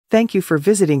Thank you for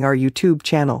visiting our YouTube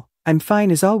channel. I'm fine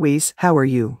as always, how are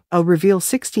you? I'll reveal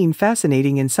 16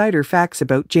 fascinating insider facts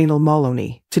about Janel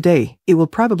Moloney. Today, it will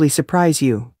probably surprise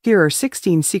you. Here are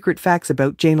 16 secret facts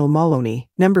about Janel Moloney.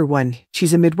 Number 1.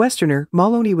 She's a Midwesterner.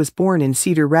 Moloney was born in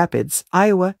Cedar Rapids,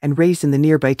 Iowa, and raised in the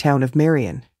nearby town of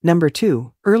Marion. Number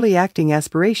 2. Early acting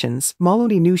aspirations.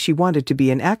 Moloney knew she wanted to be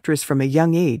an actress from a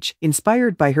young age,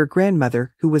 inspired by her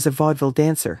grandmother, who was a vaudeville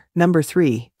dancer. Number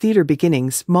 3. Theater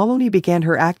beginnings. Moloney began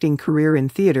her acting career in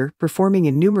theater, performing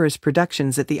in numerous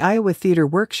productions at the Iowa Theater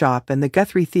Workshop and the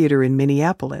Guthrie Theater in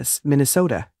Minneapolis,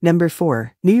 Minnesota. Number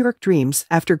 4. New York dreams.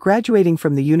 After graduating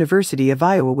from the University of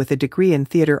Iowa with a degree in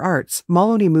theater arts,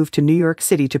 Moloney moved to New York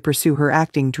City to pursue her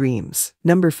acting dreams.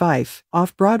 Number 5.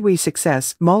 Off-Broadway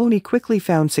success. Moloney quickly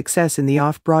found success in the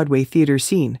off-Broadway theater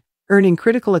scene, earning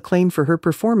critical acclaim for her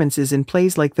performances in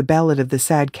plays like The Ballad of the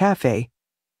Sad Cafe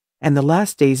and The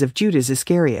Last Days of Judas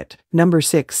Iscariot. Number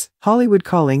 6. Hollywood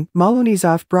calling. Moloney's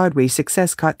off-Broadway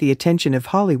success caught the attention of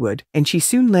Hollywood, and she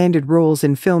soon landed roles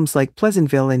in films like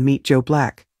Pleasantville and Meet Joe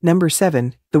Black. Number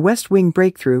 7. The West Wing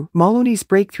breakthrough. Moloney's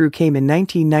breakthrough came in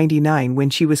 1999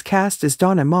 when she was cast as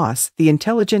Donna Moss, the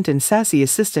intelligent and sassy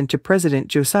assistant to President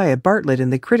Josiah Bartlet in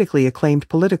the critically acclaimed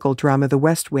political drama The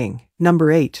West Wing.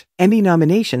 Number 8. Emmy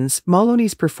nominations.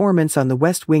 Moloney's performance on The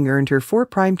West Wing earned her 4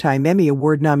 Primetime Emmy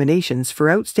Award nominations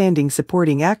for Outstanding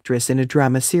Supporting Actress in a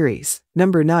Drama Series.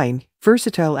 Number 9.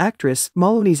 Versatile actress.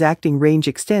 Moloney's acting range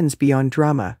extends beyond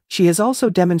drama. She has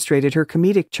also demonstrated her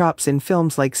comedic chops in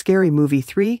films like Scary Movie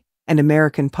 3 and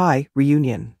American Pie: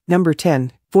 Reunion. Number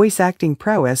 10. Voice acting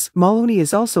prowess. Moloney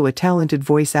is also a talented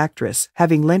voice actress,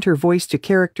 having lent her voice to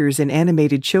characters in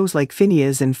animated shows like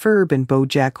Phineas and Ferb and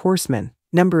BoJack Horseman.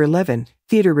 Number 11.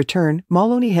 Theater return.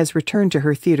 Moloney has returned to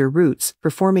her theater roots,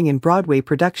 performing in Broadway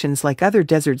productions like Other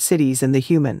Desert Cities and The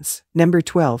Humans. Number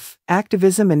 12.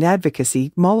 Activism and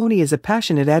advocacy. Moloney is a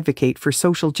passionate advocate for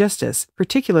social justice,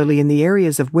 particularly in the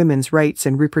areas of women's rights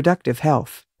and reproductive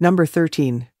health. Number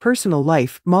 13. Personal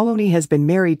life. Moloney has been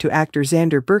married to actor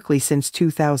Xander Berkeley since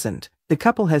 2000. The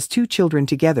couple has 2 children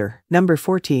together. Number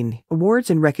 14. Awards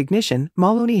and recognition.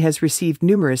 Moloney has received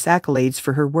numerous accolades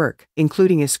for her work,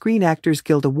 including a Screen Actors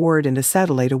Guild Award and a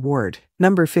Satellite Award.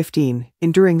 Number 15.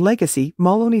 Enduring legacy.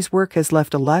 Moloney's work has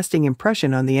left a lasting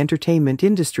impression on the entertainment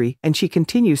industry, and she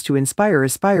continues to inspire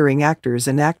aspiring actors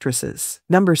and actresses.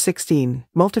 Number 16.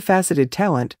 Multifaceted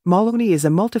talent. Moloney is a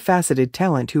multifaceted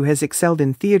talent who has excelled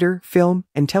in theater, film,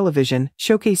 and television,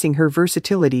 showcasing her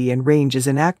versatility and range as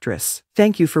an actress.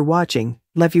 Thank you for watching.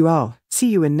 Love you all. See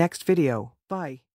you in next video. Bye.